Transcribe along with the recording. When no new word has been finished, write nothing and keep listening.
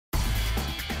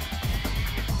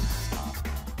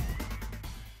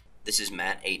This is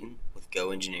Matt Aten with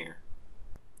GoEngineer.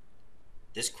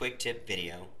 This quick tip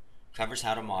video covers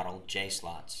how to model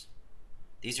J-slots.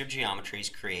 These are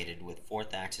geometries created with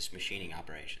fourth axis machining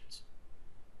operations.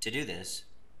 To do this,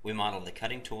 we model the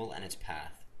cutting tool and its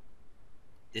path.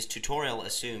 This tutorial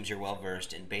assumes you're well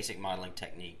versed in basic modeling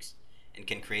techniques and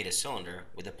can create a cylinder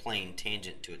with a plane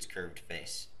tangent to its curved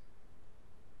face.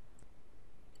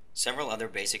 Several other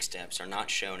basic steps are not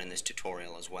shown in this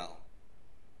tutorial as well.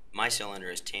 My cylinder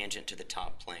is tangent to the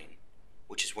top plane,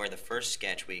 which is where the first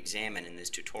sketch we examine in this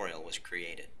tutorial was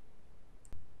created.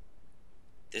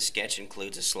 This sketch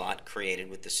includes a slot created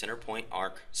with the center point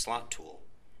arc slot tool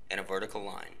and a vertical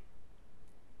line.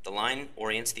 The line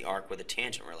orients the arc with a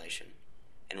tangent relation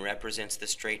and represents the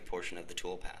straight portion of the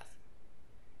toolpath.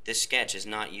 This sketch is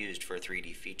not used for a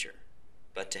 3D feature,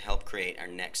 but to help create our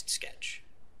next sketch.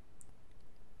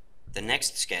 The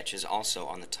next sketch is also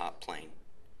on the top plane.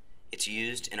 It's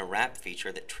used in a wrap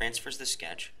feature that transfers the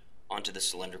sketch onto the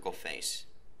cylindrical face.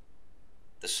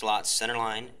 The slot's center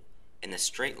line and the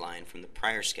straight line from the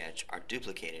prior sketch are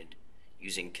duplicated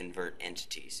using convert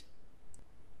entities.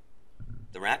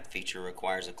 The wrap feature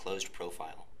requires a closed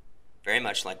profile, very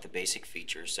much like the basic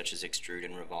features such as extrude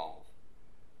and revolve.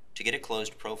 To get a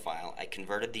closed profile, I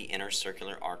converted the inner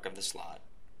circular arc of the slot,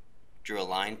 drew a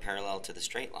line parallel to the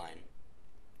straight line,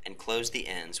 and closed the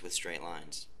ends with straight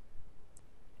lines.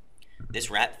 This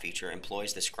wrap feature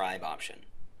employs the Scribe option.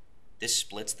 This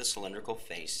splits the cylindrical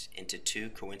face into two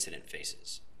coincident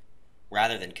faces,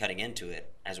 rather than cutting into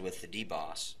it as with the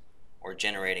deboss or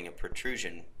generating a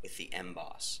protrusion with the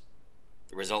emboss.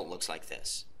 The result looks like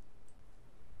this.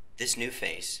 This new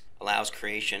face allows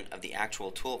creation of the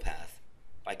actual toolpath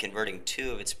by converting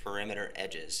two of its perimeter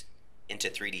edges into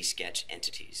 3D sketch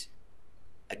entities,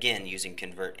 again using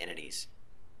convert entities.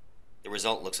 The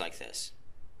result looks like this.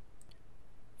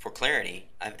 For clarity,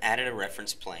 I've added a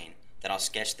reference plane that I'll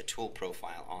sketch the tool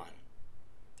profile on.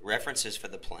 The references for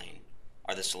the plane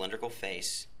are the cylindrical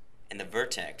face and the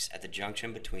vertex at the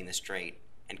junction between the straight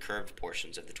and curved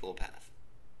portions of the toolpath.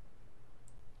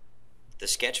 The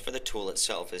sketch for the tool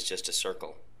itself is just a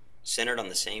circle, centered on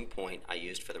the same point I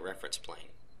used for the reference plane.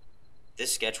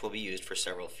 This sketch will be used for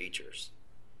several features.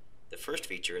 The first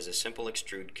feature is a simple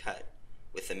extrude cut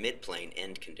with the mid-plane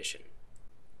end condition.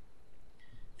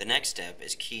 The next step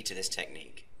is key to this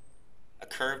technique. A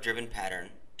curve-driven pattern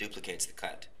duplicates the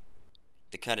cut.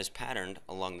 The cut is patterned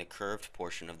along the curved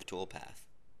portion of the toolpath.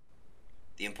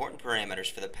 The important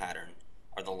parameters for the pattern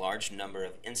are the large number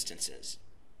of instances,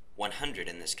 100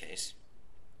 in this case,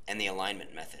 and the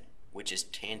alignment method, which is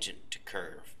tangent to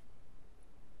curve.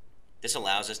 This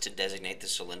allows us to designate the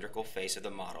cylindrical face of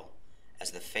the model as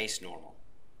the face normal.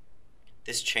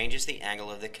 This changes the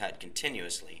angle of the cut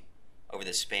continuously over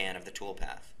the span of the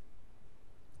toolpath.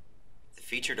 The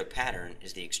feature to pattern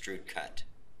is the extrude cut.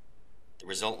 The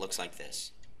result looks like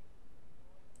this.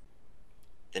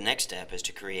 The next step is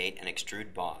to create an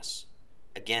extrude boss,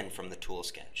 again from the tool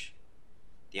sketch.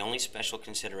 The only special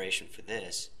consideration for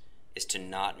this is to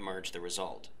not merge the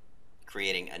result,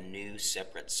 creating a new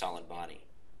separate solid body.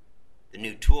 The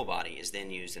new tool body is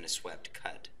then used in a swept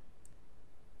cut.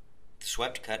 The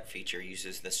swept cut feature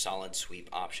uses the solid sweep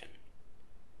option.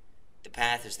 The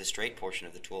path is the straight portion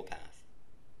of the toolpath.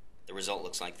 The result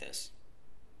looks like this.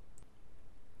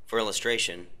 For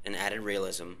illustration and added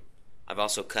realism, I've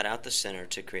also cut out the center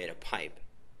to create a pipe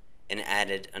and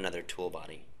added another tool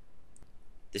body.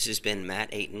 This has been Matt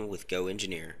Aten with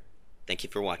GoEngineer. Thank you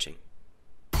for watching.